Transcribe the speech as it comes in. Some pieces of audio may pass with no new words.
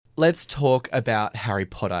let's talk about Harry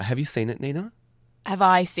Potter. Have you seen it, Nina? Have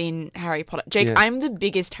I seen Harry Potter? Jake, Yeah. I'm the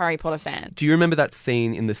biggest Harry Potter fan. Do you remember that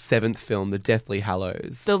scene in the 7th film, The Deathly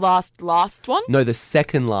Hallows? The last one? No, the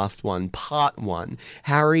second last one, part 1.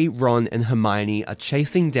 Harry, Ron and Hermione are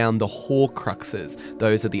chasing down the Horcruxes.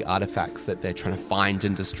 Those are the artifacts that they're trying to find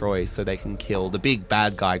and destroy so they can kill the big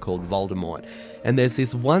bad guy called Voldemort. And there's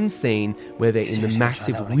this one scene where they're in the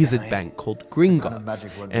massive wizard bank called Gringotts,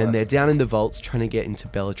 and they're down in the vaults trying to get into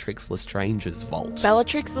Bellatrix Lestrange's vault.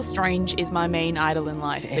 Bellatrix Lestrange is my main idol in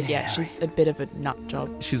life, but yeah, she's a bit of a nut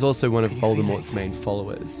job. She's also one of Voldemort's main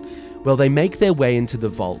followers. Well, they make their way into the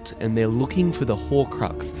vault and they're looking for the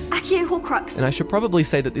Horcrux. Accio Horcrux. And I should probably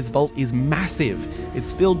say that this vault is massive.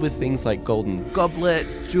 It's filled with things like golden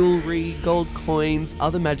goblets, jewelry, gold coins,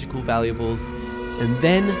 other magical valuables. And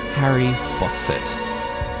then Harry spots it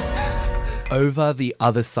over the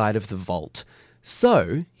other side of the vault.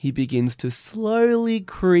 So he begins to slowly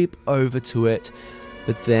creep over to it,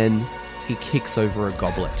 but then he kicks over a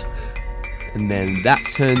goblet. And then that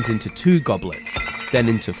turns into 2 goblets, then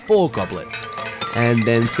into 4 goblets, and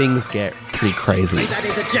then things get pretty crazy. Hey, Daddy,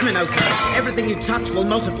 the Gemino curse. Everything you touch will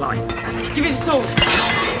multiply. Give me the sword.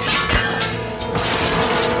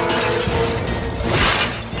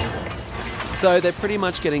 So they're pretty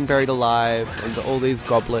much getting buried alive under all these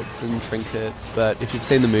goblets and trinkets, but if you've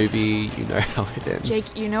seen the movie, you know how it ends.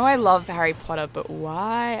 Jake, you know I love Harry Potter, but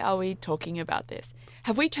why are we talking about this?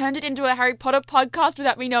 Have we turned it into a Harry Potter podcast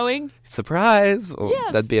without me knowing? Surprise! Oh,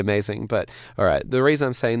 Yes. That'd be amazing. But, all right, the reason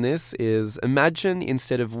I'm saying this is imagine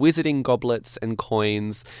instead of wizarding goblets and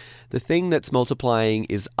coins, the thing that's multiplying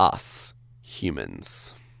is us,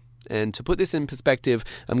 humans. And to put this in perspective,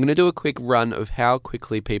 I'm going to do a quick run of how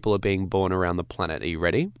quickly people are being born around the planet. Are you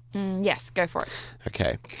ready? Yes, go for it.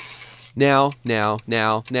 Okay. Now,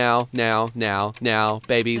 babies,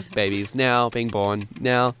 now, being born,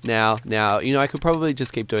 now. You know, I could probably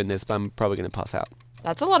just keep doing this, but I'm probably going to pass out.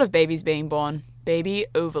 That's a lot of babies being born. Baby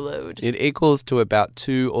overload. It equals to about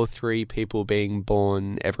 2 or 3 people being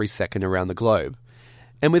born every second around the globe.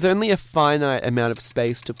 And with only a finite amount of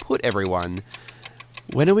space to put everyone,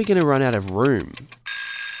 when are we going to run out of room?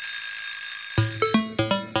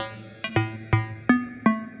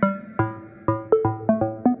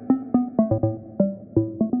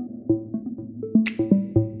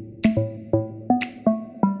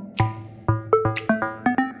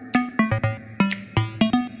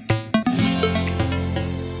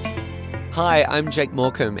 Hi, I'm Jake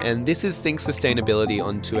Morecambe, and this is Think Sustainability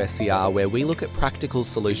on 2SCR, where we look at practical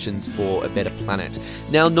solutions for a better planet.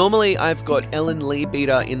 Now, normally I've got Ellen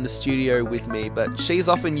Leabeater in the studio with me, but she's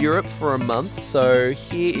off in Europe for a month, so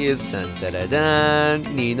here is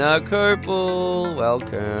Nina Kopel.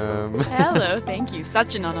 Welcome. Hello, thank you.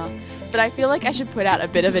 Such an honour. But I feel like I should put out a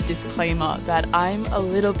bit of a disclaimer that I'm a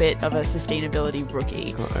little bit of a sustainability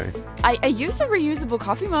rookie. Uh-oh. I use a reusable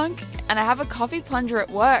coffee mug, and I have a coffee plunger at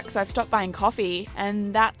work, so I've stopped buying coffee,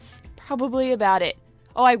 and that's probably about it.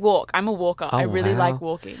 Oh, I walk. I'm a walker. Oh, I really wow. like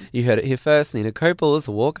walking. You heard it here first. Nina Kopel is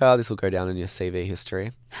a walker. This will go down in your CV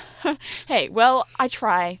history. Hey, well, I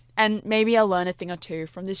try, and maybe I'll learn a thing or two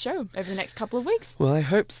from this show over the next couple of weeks. Well, I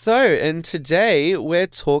hope so. And today we're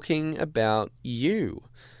talking about you.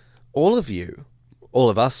 All of you. All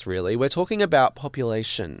of us, really. We're talking about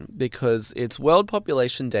population because it's World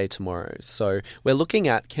Population Day tomorrow. So we're looking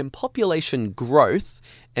at, can population growth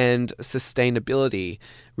and sustainability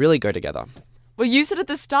really go together? Well, you said at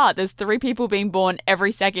the start there's 3 people being born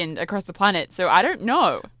every second across the planet, so I don't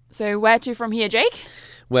know. So where to from here, Jake?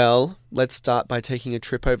 Well, let's start by taking a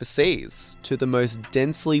trip overseas to the most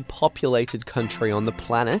densely populated country on the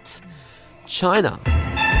planet, China.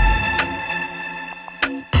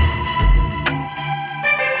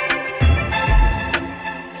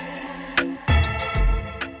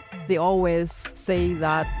 They always say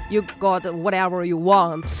that you got whatever you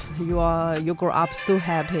want. You grow up so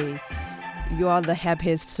happy. You are the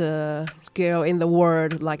happiest girl in the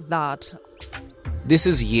world, like that. This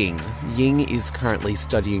is Ying. Ying is currently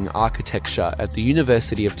studying architecture at the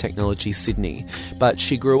University of Technology, Sydney, but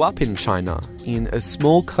she grew up in China, in a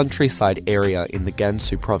small countryside area in the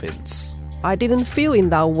Gansu province. I didn't feel in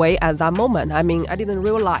that way at that moment. I mean, I didn't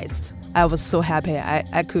realize I was so happy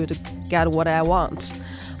I could get what I want.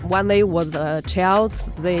 When they was a child,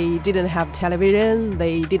 they didn't have television,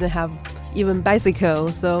 they didn't have even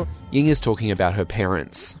bicycle, so... Ying is talking about her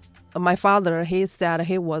parents. My father, he said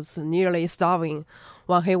he was nearly starving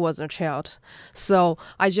when he was a child. So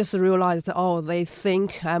I just realized, they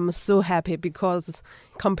think I'm so happy because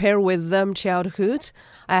compared with them childhood,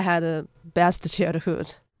 I had a best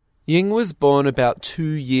childhood. Ying was born about 2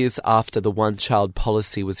 years after the one-child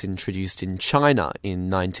policy was introduced in China in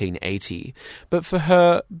 1980. But for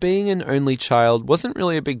her, being an only child wasn't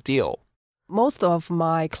really a big deal. Most of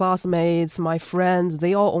my classmates, my friends,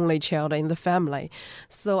 they are only child in the family.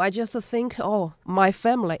 So I just think, my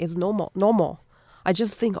family is normal. I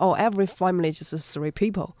just think, every family is just 3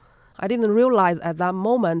 people. I didn't realize at that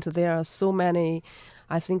moment there are so many,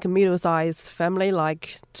 I think, middle-sized family,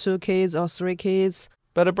 like 2 kids or 3 kids.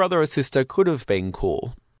 But a brother or sister could have been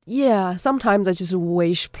cool. Yeah, sometimes I just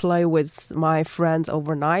wish play with my friends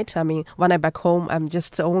overnight. I mean, when I'm back home, I'm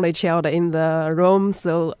just the only child in the room,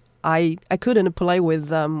 so I couldn't play with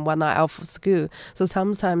them when I'm out of school. So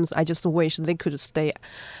sometimes I just wish they could stay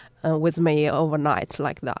with me overnight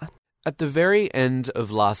like that. At the very end of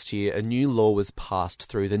last year, a new law was passed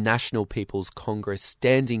through the National People's Congress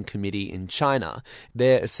Standing Committee in China.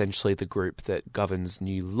 They're essentially the group that governs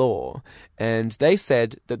new law. And they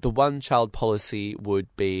said that the one-child policy would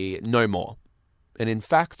be no more. And in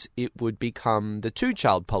fact, it would become the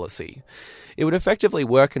 2-child policy. It would effectively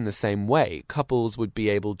work in the same way. Couples would be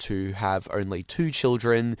able to have only 2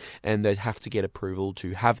 children, and they'd have to get approval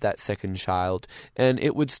to have that second child. And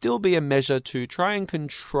it would still be a measure to try and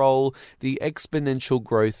control the exponential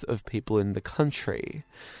growth of people in the country.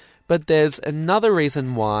 But there's another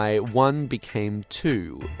reason why 1 became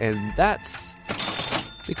 2, and that's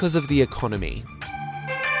because of the economy.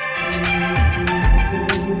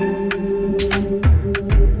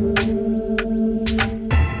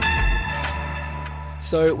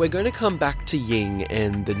 So we're going to come back to Ying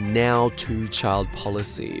and the now 2-child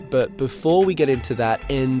policy, but before we get into that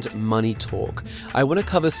and money talk, I want to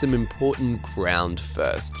cover some important ground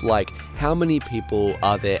first, like how many people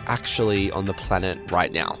are there actually on the planet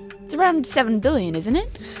right now? It's around 7 billion, isn't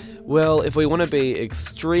it? Well, if we want to be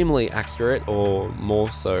extremely accurate, or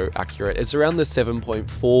more so accurate, it's around the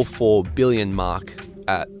 7.44 billion mark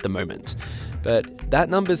at the moment. But that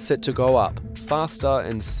number's set to go up faster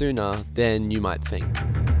and sooner than you might think.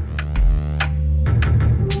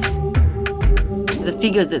 The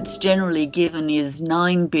figure that's generally given is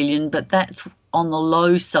 9 billion, but that's on the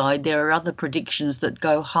low side. There are other predictions that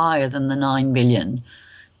go higher than the 9 billion.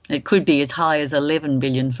 It could be as high as 11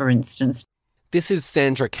 billion, for instance. This is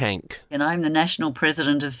Sandra Kank. And I'm the National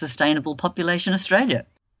President of Sustainable Population Australia.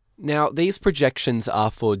 Now, these projections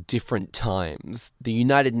are for different times. The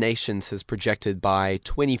United Nations has projected by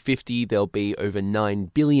 2050 there'll be over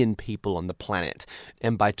 9 billion people on the planet,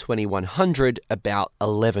 and by 2100 about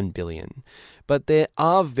 11 billion. But there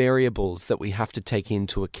are variables that we have to take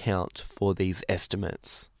into account for these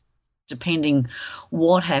estimates. Depending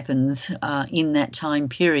what happens in that time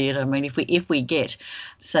period. I mean, if we get,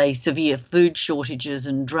 say, severe food shortages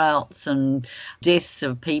and droughts and deaths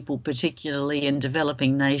of people, particularly in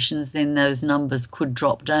developing nations, then those numbers could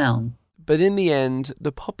drop down. But in the end,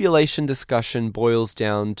 the population discussion boils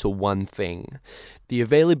down to one thing: the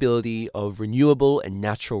availability of renewable and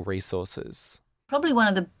natural resources. Probably one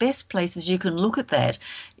of the best places you can look at that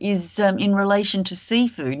is in relation to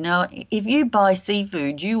seafood. Now, if you buy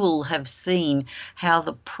seafood, you will have seen how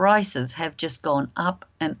the prices have just gone up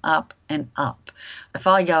and up and up. If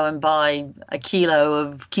I go and buy a kilo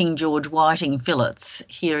of King George whiting fillets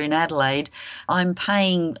here in Adelaide, I'm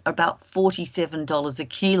paying about $47 a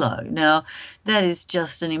kilo. Now, that is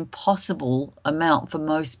just an impossible amount for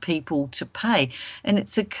most people to pay. And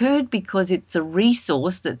it's occurred because it's a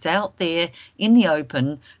resource that's out there in the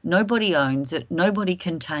open. Nobody owns it, nobody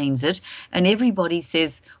contains it, and everybody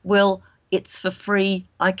says, well, it's for free,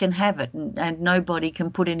 I can have it, and nobody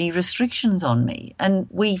can put any restrictions on me. And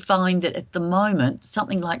we find that at the moment,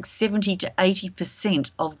 something like 70 to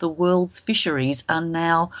 80% of the world's fisheries are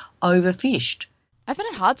now overfished. I find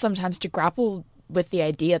it hard sometimes to grapple with the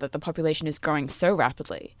idea that the population is growing so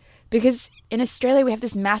rapidly. Because in Australia, we have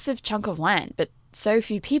this massive chunk of land, but so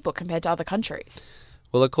few people compared to other countries.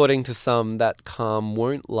 Well, according to some, that calm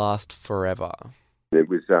won't last forever. It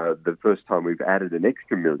was the first time we've added an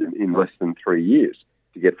extra million in less than 3 years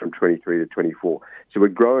to get from 23 to 24. So we're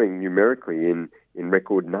growing numerically in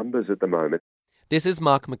record numbers at the moment. This is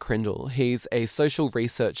Mark McCrindle. He's a social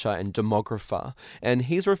researcher and demographer, and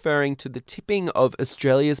he's referring to the tipping of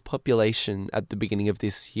Australia's population at the beginning of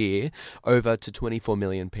this year over to 24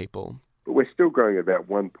 million people. But we're still growing about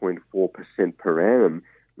 1.4% per annum,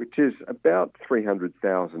 which is about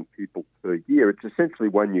 300,000 people per year. It's essentially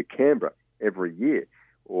one new Canberra every year,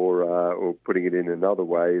 or putting it in another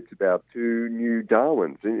way, it's about 2 new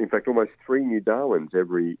Darwins. In fact, almost 3 new Darwins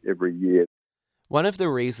every year. One of the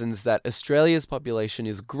reasons that Australia's population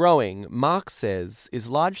is growing, Mark says, is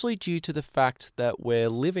largely due to the fact that we're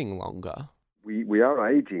living longer. we are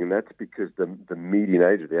aging, and that's because the median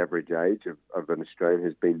age, or the average age of an Australian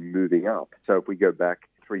has been moving up. So if we go back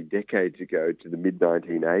 3 decades ago to the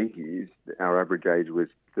mid-1980s, our average age was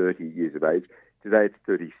 30 years of age. Today it's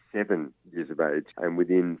 37 years of age, and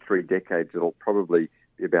within 3 decades it'll probably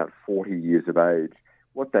be about 40 years of age.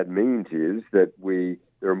 What that means is that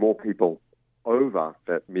there are more people over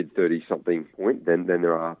that mid-30-something point than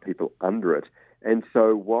there are people under it. And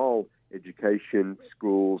so while education,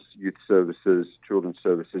 schools, youth services, children's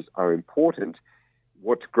services are important,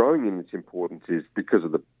 what's growing in its importance is, because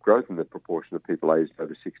of the growth in the proportion of people aged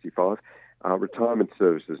over 65, retirement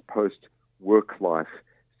services, post-work-life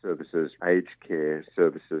services, aged care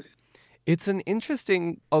services. It's an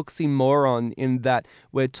interesting oxymoron in that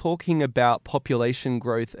we're talking about population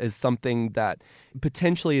growth as something that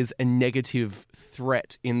potentially is a negative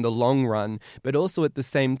threat in the long run, but also at the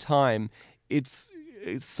same time, it's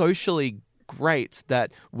socially great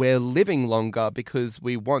that we're living longer because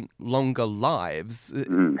we want longer lives.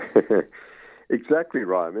 Exactly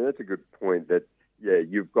right. I mean, that's a good point that,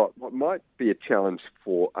 you've got what might be a challenge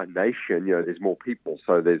for a nation. There's more people,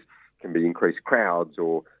 so can be increased crowds,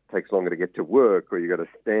 or takes longer to get to work, or you've got to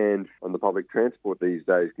stand on the public transport these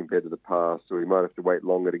days compared to the past, or you might have to wait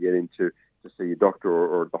longer to get into to see your doctor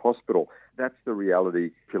or at the hospital. That's the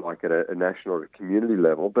reality, if you like, at a national or a community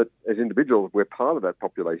level. But as individuals, we're part of that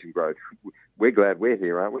population growth. We're glad we're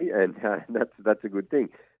here, aren't we? And that's a good thing.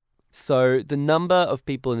 So the number of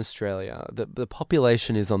people in Australia, the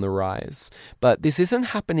population is on the rise, but this isn't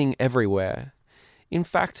happening everywhere. In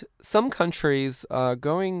fact, some countries are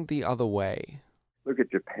going the other way. Look at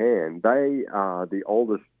Japan. They are the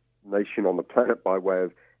oldest nation on the planet by way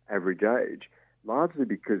of average age, largely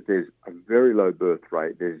because there's a very low birth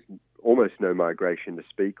rate. There's almost no migration to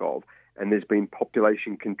speak of, and there's been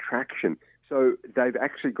population contraction. So they've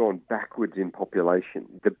actually gone backwards in population.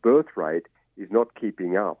 The birth rate is not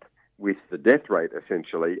keeping up with the death rate,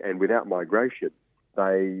 essentially, and without migration,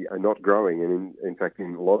 they are not growing. And in fact,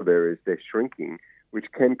 in a lot of areas, they're shrinking, which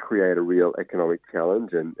can create a real economic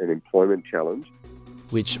challenge and an employment challenge.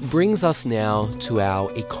 Which brings us now to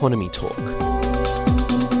our economy talk.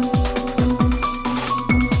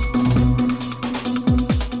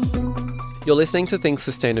 You're listening to Think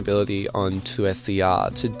Sustainability on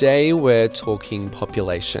 2SER. Today we're talking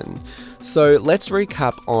population. So let's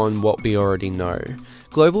recap on what we already know.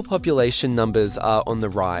 Global population numbers are on the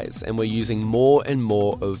rise, and we're using more and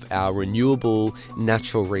more of our renewable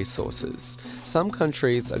natural resources. Some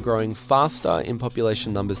countries are growing faster in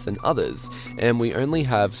population numbers than others, and we only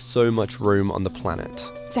have so much room on the planet.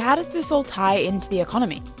 So how does this all tie into the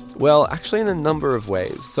economy? Well, actually in a number of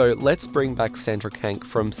ways. So let's bring back Sandra Kank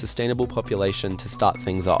from Sustainable Population to start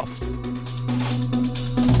things off.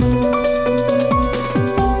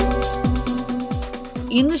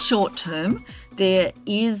 In the short term, there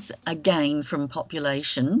is a gain from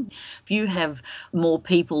population. If you have more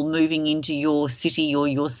people moving into your city or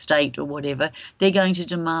your state or whatever, they're going to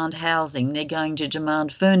demand housing. They're going to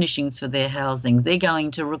demand furnishings for their housing. They're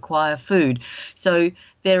going to require food. So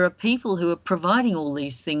there are people who are providing all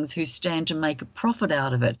these things who stand to make a profit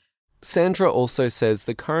out of it. Sandra also says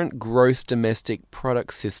the current gross domestic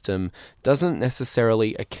product system doesn't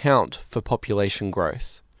necessarily account for population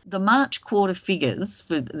growth. The March quarter figures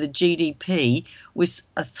for the GDP was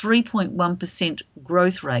a 3.1%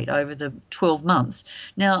 growth rate over the 12 months.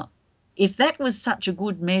 Now, if that was such a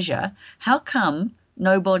good measure, how come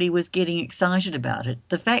nobody was getting excited about it?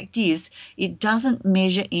 The fact is, it doesn't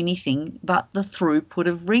measure anything but the throughput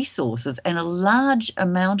of resources, and a large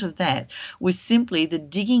amount of that was simply the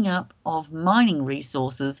digging up of mining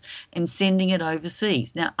resources and sending it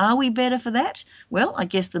overseas. Now, are we better for that? Well, I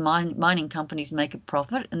guess the mining companies make a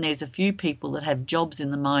profit, and there's a few people that have jobs in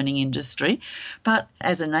the mining industry. But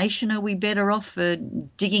as a nation, are we better off for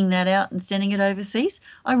digging that out and sending it overseas?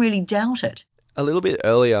 I really doubt it. A little bit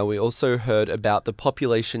earlier, we also heard about the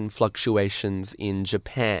population fluctuations in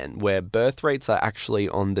Japan, where birth rates are actually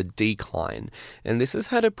on the decline. And this has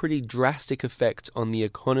had a pretty drastic effect on the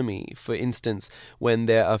economy. For instance, when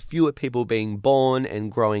there are fewer people being born and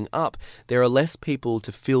growing up, there are less people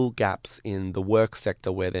to fill gaps in the work sector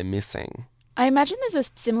where they're missing. I imagine there's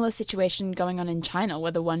a similar situation going on in China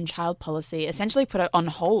where the one-child policy essentially put on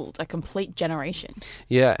hold a complete generation.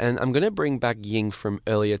 Yeah, and I'm going to bring back Ying from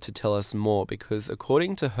earlier to tell us more, because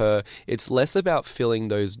according to her, it's less about filling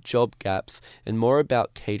those job gaps and more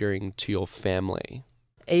about catering to your family.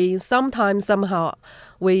 Sometimes, somehow,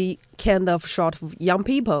 we kind of short of young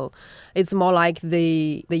people. It's more like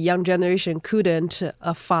the young generation couldn't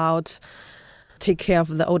afford take care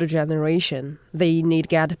of the older generation. They need to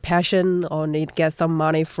get pension or need to get some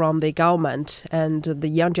money from the government, and the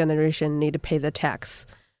young generation need to pay the tax.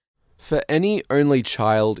 For any only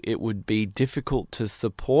child, it would be difficult to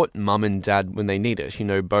support mum and dad when they need it,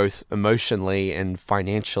 both emotionally and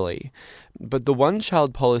financially. But the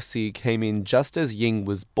one-child policy came in just as Ying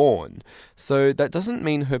was born, so that doesn't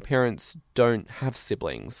mean her parents don't have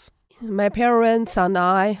siblings. My parents and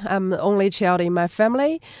I'm the only child in my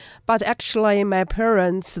family, but actually my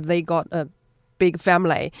parents, they got a big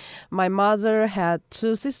family. My mother had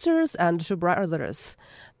 2 sisters and 2 brothers.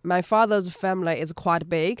 My father's family is quite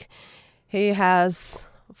big. He has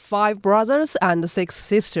 5 brothers and 6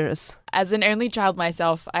 sisters. As an only child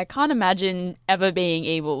myself, I can't imagine ever being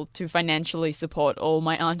able to financially support all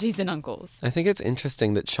my aunties and uncles. I think it's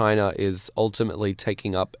interesting that China is ultimately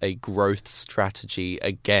taking up a growth strategy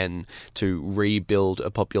again to rebuild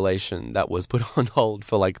a population that was put on hold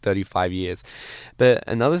for like 35 years. But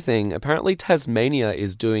another thing, apparently Tasmania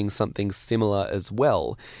is doing something similar as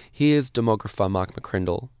well. Here's demographer Mark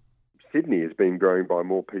McCrindle. Sydney has been growing by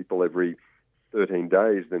more people every 13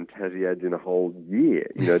 days than Tassie adds in a whole year.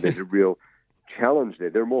 There's a real challenge there.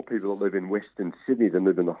 There are more people that live in Western Sydney than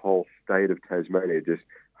live in the whole state of Tasmania, just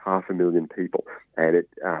 500,000 people. And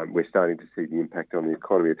we're starting to see the impact on the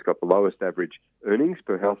economy. It's got the lowest average earnings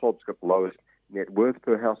per household, it's got the lowest net worth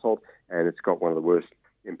per household, and it's got one of the worst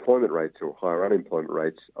employment rates or higher unemployment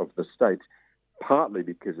rates of the states, partly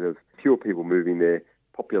because of fewer people moving there,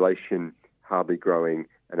 population hardly growing,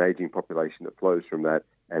 an ageing population that flows from that,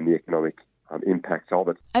 and the economic impacts of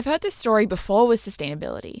it. I've heard this story before with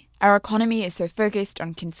sustainability. Our economy is so focused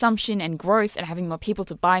on consumption and growth and having more people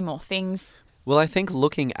to buy more things. Well, I think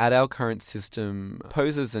looking at our current system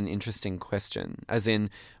poses an interesting question, as in,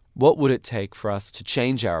 what would it take for us to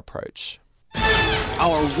change our approach?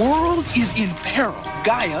 Our world is in peril.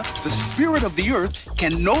 Gaia, the spirit of the earth,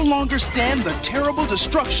 can no longer stand the terrible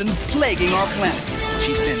destruction plaguing our planet.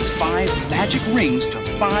 She sends 5 magic rings to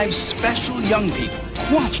 5 special young people,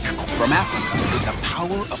 from Africa with the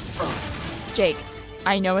power of Earth. Jake,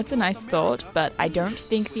 I know it's a nice thought, but I don't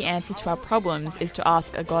think the answer to our problems is to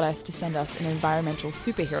ask a goddess to send us an environmental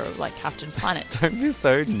superhero like Captain Planet. Don't be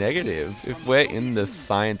so negative. If we're in the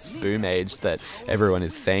science boom age that everyone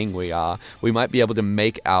is saying we are, we might be able to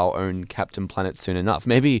make our own Captain Planet soon enough.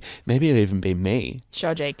 Maybe it'll even be me.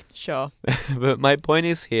 Sure, Jake, sure. But my point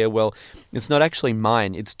is here, well, it's not actually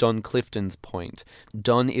mine, it's Don Clifton's point.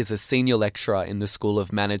 Don is a senior lecturer in the School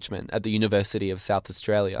of Management at the University of South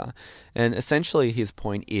Australia, and essentially his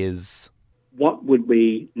point is, what would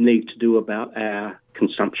we need to do about our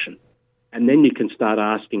consumption? And then you can start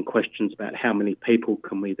asking questions about how many people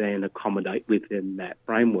can we then accommodate within that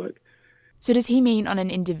framework. So does he mean on an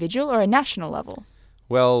individual or a national level?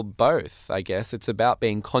 Well, both, I guess. It's about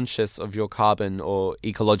being conscious of your carbon or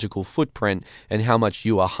ecological footprint and how much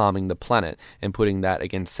you are harming the planet and putting that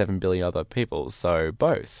against 7 billion other people. So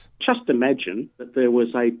both. Just imagine that there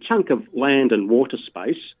was a chunk of land and water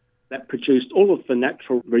space that produced all of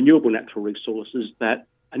the renewable natural resources that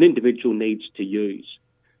an individual needs to use.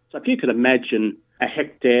 So if you could imagine a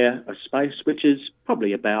hectare of space, which is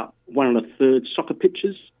probably about 1 1/3 soccer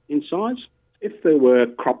pitches in size, if there were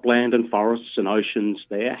cropland and forests and oceans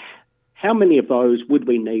there, how many of those would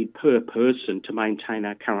we need per person to maintain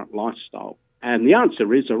our current lifestyle? And the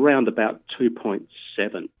answer is around about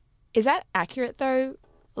 2.7. Is that accurate, though?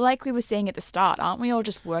 Like we were saying at the start, aren't we all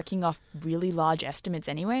just working off really large estimates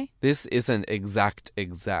anyway? This isn't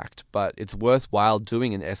exact, but it's worthwhile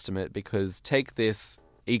doing an estimate because take this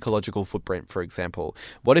ecological footprint, for example.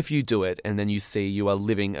 What if you do it and then you see you are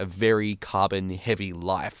living a very carbon-heavy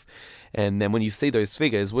life? And then when you see those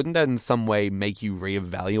figures, wouldn't that in some way make you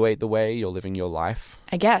reevaluate the way you're living your life?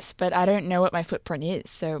 I guess, but I don't know what my footprint is,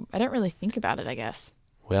 so I don't really think about it, I guess.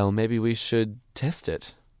 Well, maybe we should test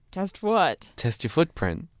it. Test what? Test your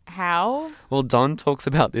footprint. How? Well, Don talks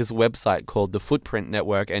about this website called the Footprint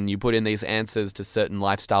Network, and you put in these answers to certain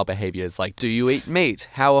lifestyle behaviors like, do you eat meat?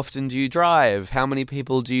 How often do you drive? How many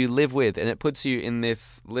people do you live with? And it puts you in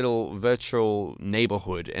this little virtual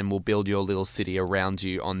neighborhood and will build your little city around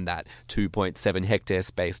you on that 2.7 hectare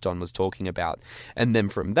space Don was talking about. And then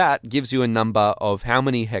from that gives you a number of how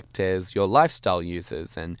many hectares your lifestyle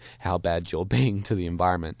uses and how bad you're being to the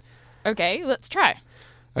environment. Okay, let's try.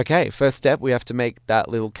 Okay, first step, we have to make that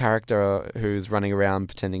little character who's running around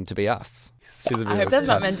pretending to be us. I hope that's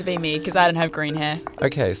not meant to be me, because I don't have green hair.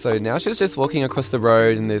 Okay, so now she's just walking across the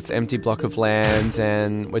road in this empty block of land,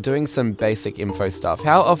 and we're doing some basic info stuff.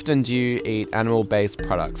 How often do you eat animal-based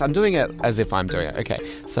products? I'm doing it as if I'm doing it. Okay,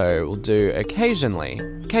 so we'll do occasionally.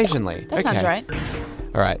 That sounds right.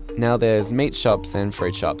 All right, now there's meat shops and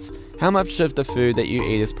fruit shops. How much of the food that you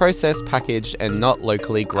eat is processed, packaged, and not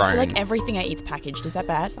locally grown? I feel like everything I eat's packaged. Is that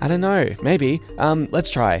bad? I don't know. Maybe. Let's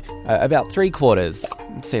try. About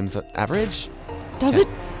 3/4. It seems average. Does it?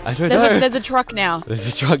 I don't know. There's a truck now. There's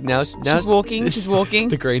a truck now. She's walking.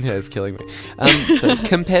 The green hair is killing me. So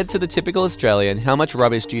compared to the typical Australian, how much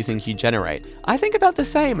rubbish do you think you generate? I think about the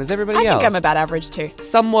same as everybody else. I think I'm about average too.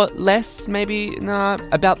 Somewhat less, maybe. Nah,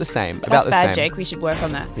 about the same. About the That's same. bad, Jake. We should work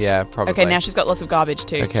on that. Yeah, probably. Okay, now she's got lots of garbage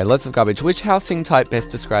too. Okay, lots of garbage. Which housing type best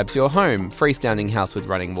describes your home? Freestanding house with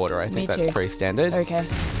running water. I think that's too. pretty standard. Okay.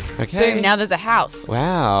 Okay. Boom, now there's a house.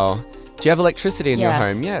 Wow. Do you have electricity in your Yes.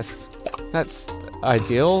 home? Yes. That's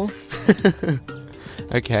ideal.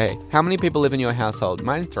 Okay. How many people live in your household?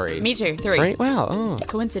 Mine 3. Me too. 3. 3? Wow. Oh.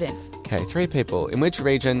 Coincidence. Okay, 3 people. In which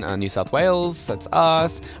region? New South Wales. That's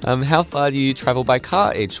us. How far do you travel by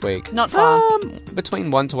car each week? Not far.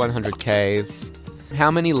 Between 1 to 100 Ks. How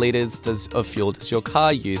many litres of fuel does your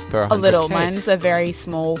car use per 100 A little. K? Mine's a very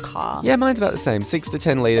small car. Yeah, mine's about the same. 6 to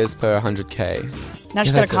 10 litres per 100 K. Now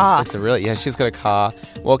she's got a car. She's got a car.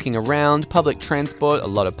 Walking around, public transport, a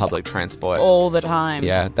lot of public transport. All the time.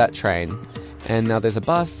 Yeah, that train. And now there's a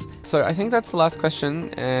bus. So I think that's the last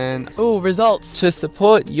question. And Ooh, results. to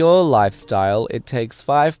support your lifestyle, it takes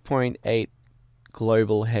 5.8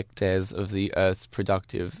 global hectares of the Earth's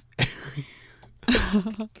productive area.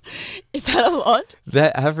 Is that a lot?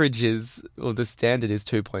 The average is, or the standard is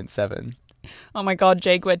 2.7. Oh my god,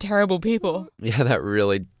 Jake, we're terrible people. Yeah, that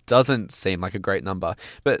really doesn't seem like a great number.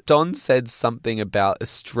 But Don said something about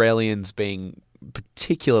Australians being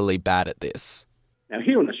particularly bad at this. Now,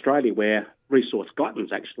 here in Australia, we're resource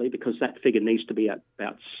gluttons, actually, because that figure needs to be at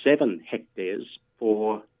about 7 hectares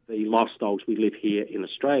for the lifestyles we live here in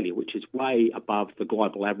Australia, which is way above the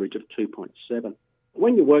global average of 2.7.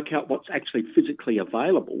 When you work out what's actually physically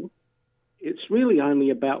available, it's really only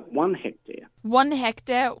about 1 hectare. 1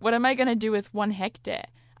 hectare? What am I going to do with 1 hectare?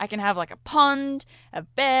 I can have like a pond, a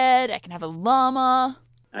bed, I can have a llama.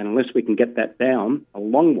 And unless we can get that down a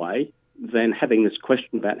long way, then having this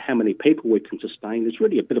question about how many people we can sustain is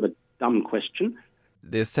really a bit of a dumb question.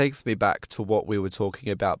 This takes me back to what we were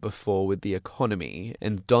talking about before with the economy,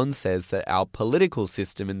 and Don says that our political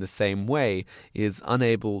system in the same way is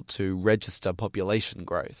unable to register population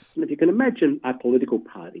growth. And if you can imagine a political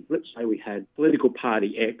party, let's say we had political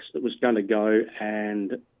party X that was going to go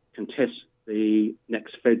and contest the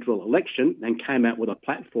next federal election and came out with a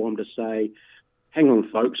platform to say, hang on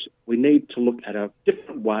folks, we need to look at a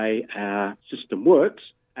different way our system works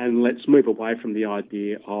and let's move away from the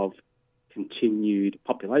idea of continued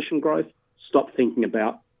population growth, stop thinking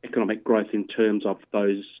about economic growth in terms of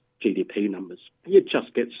those GDP numbers. You'd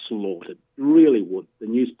just get slaughtered. You really would. The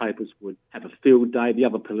newspapers would have a field day, the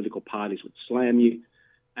other political parties would slam you,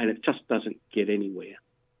 and it just doesn't get anywhere.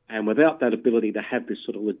 And without that ability to have this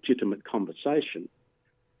sort of legitimate conversation,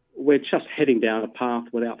 we're just heading down a path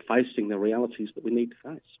without facing the realities that we need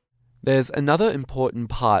to face. There's another important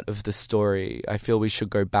part of the story I feel we should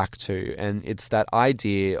go back to, and it's that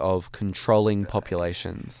idea of controlling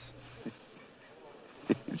populations.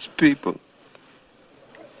 It's people.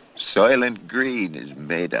 Soylent Green is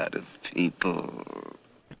made out of people.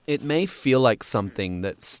 It may feel like something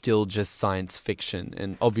that's still just science fiction,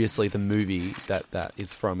 and obviously the movie that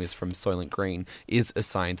is from Soylent Green is a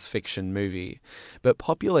science fiction movie. But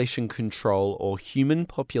population control or human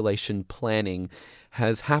population planning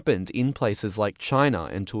has happened in places like China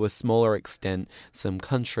and to a smaller extent some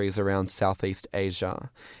countries around Southeast Asia.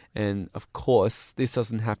 And of course, this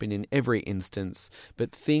doesn't happen in every instance,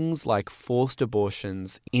 but things like forced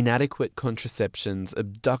abortions, inadequate contraceptions,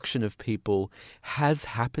 abduction of people has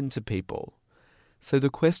happened to people. So the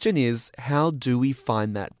question is, how do we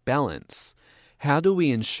find that balance? How do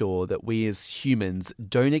we ensure that we as humans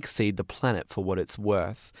don't exceed the planet for what it's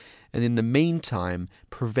worth, and in the meantime,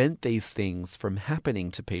 prevent these things from happening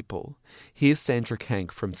to people? Here's Sandra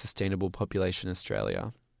Kank from Sustainable Population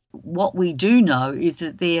Australia. What we do know is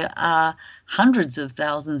that there are hundreds of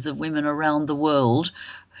thousands of women around the world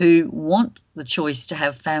who want the choice to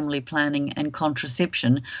have family planning and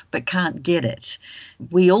contraception but can't get it.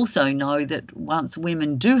 We also know that once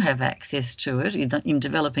women do have access to it in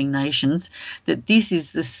developing nations, that this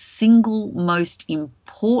is the single most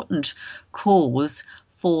important cause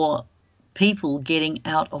for people getting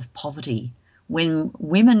out of poverty. When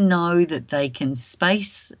women know that they can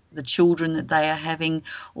space the children that they are having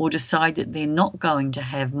or decide that they're not going to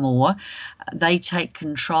have more, they take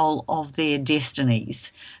control of their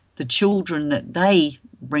destinies. The children that they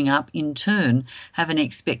bring up in turn have an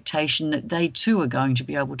expectation that they too are going to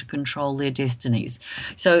be able to control their destinies.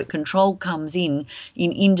 So control comes in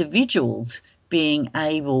individuals being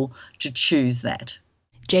able to choose that.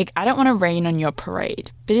 Jake, I don't want to rain on your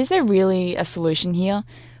parade, but is there really a solution here?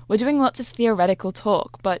 We're doing lots of theoretical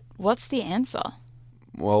talk, but what's the answer?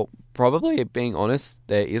 Well, probably, being honest,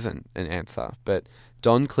 there isn't an answer. But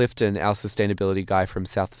Don Clifton, our sustainability guy from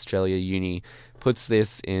South Australia Uni, puts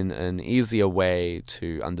this in an easier way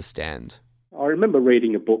to understand. I remember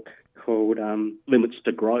reading a book called Limits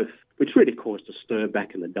to Growth, which really caused a stir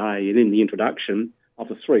back in the day. And in the introduction of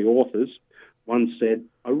the three authors, one said,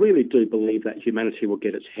 "I really do believe that humanity will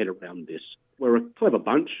get its head around this. We're a clever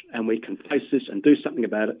bunch and we can face this and do something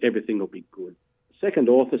about it. Everything will be good." The second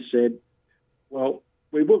author said, "Well,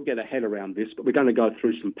 we will get a head around this, but we're going to go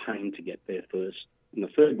through some pain to get there first." And the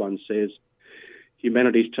third one says,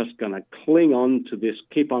 humanity's just going to cling on to this,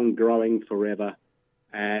 keep on growing forever,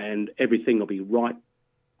 and everything will be right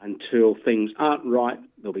until things aren't right.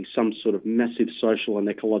 There'll be some sort of massive social and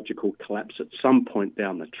ecological collapse at some point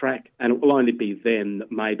down the track, and it will only be then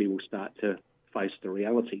that maybe we'll start to face the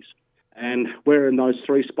realities. And where in those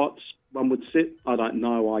three spots one would sit, I don't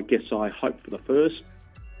know. I guess I hope for the first,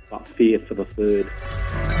 but fear for the third.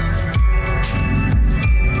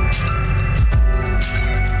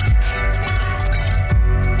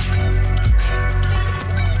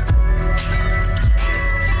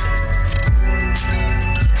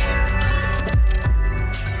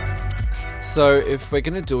 So if we're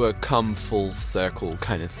going to do a come full circle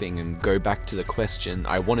kind of thing and go back to the question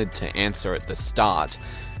I wanted to answer at the start,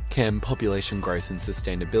 can population growth and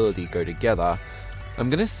sustainability go together? I'm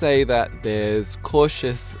going to say that there's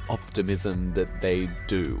cautious optimism that they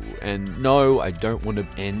do. And no, I don't want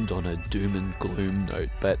to end on a doom and gloom note,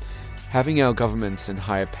 but having our governments and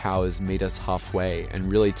higher powers meet us halfway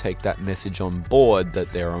and really take that message on board that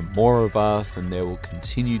there are more of us and there will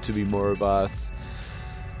continue to be more of us,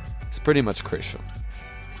 it's pretty much crucial.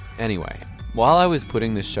 Anyway, while I was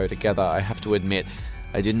putting this show together, I have to admit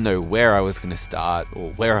I didn't know where I was going to start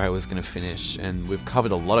or where I was going to finish, and we've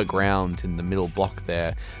covered a lot of ground in the middle block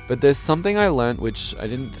there. But there's something I learnt which I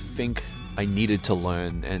didn't think I needed to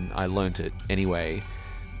learn, and I learnt it anyway,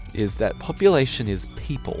 is that population is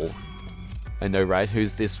people. I know, right?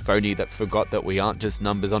 Who's this phony that forgot that we aren't just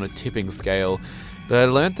numbers on a tipping scale? But I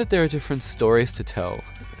learnt that there are different stories to tell,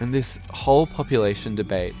 and this whole population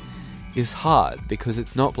debate is hard because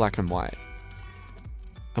it's not black and white.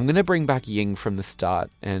 I'm going to bring back Ying from the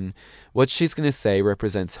start, and what she's going to say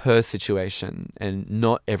represents her situation and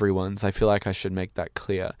not everyone's. I feel like I should make that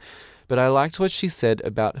clear. But I liked what she said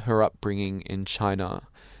about her upbringing in China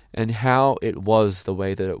and how it was the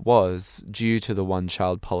way that it was due to the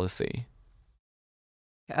one-child policy.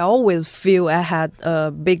 I always feel I had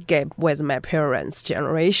a big gap with my parents'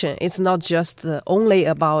 generation. It's not just only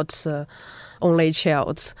about only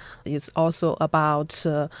child. It's also about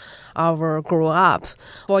our grow up.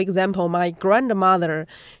 For example, my grandmother,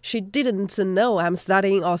 she didn't know I'm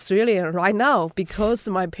studying Australia right now because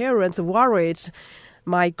my parents worried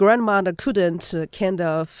my grandmother couldn't kind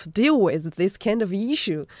of deal with this kind of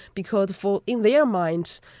issue because in their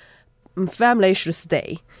mind, family should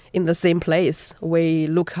stay in the same place. We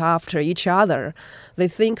look after each other. They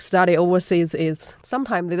think study overseas is,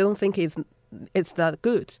 sometimes they don't think it's that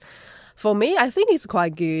good. For me, I think it's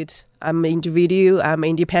quite good. I'm individual, I'm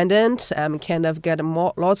independent, I'm kind of get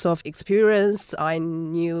lots of experience. I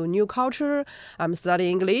knew new culture, I'm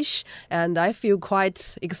studying English, and I feel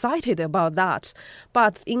quite excited about that.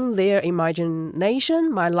 But in their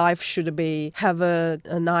imagination, my life should be have a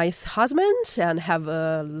nice husband and have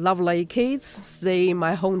lovely kids, stay in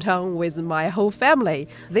my hometown with my whole family.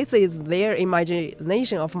 This is their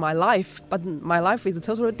imagination of my life, but my life is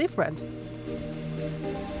totally different.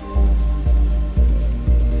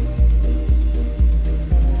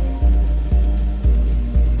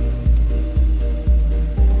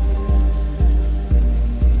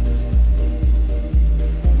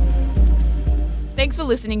 Thanks for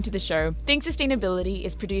listening to the show. Think Sustainability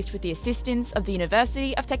is produced with the assistance of the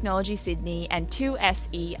University of Technology Sydney and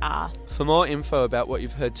 2SER. For more info about what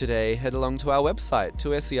you've heard today, head along to our website,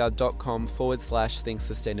 2ser.com/Think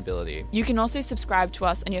Sustainability. You can also subscribe to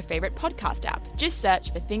us on your favourite podcast app. Just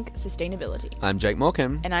search for Think Sustainability. I'm Jake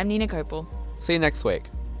Morecambe. And I'm Nina Kopel. See you next week.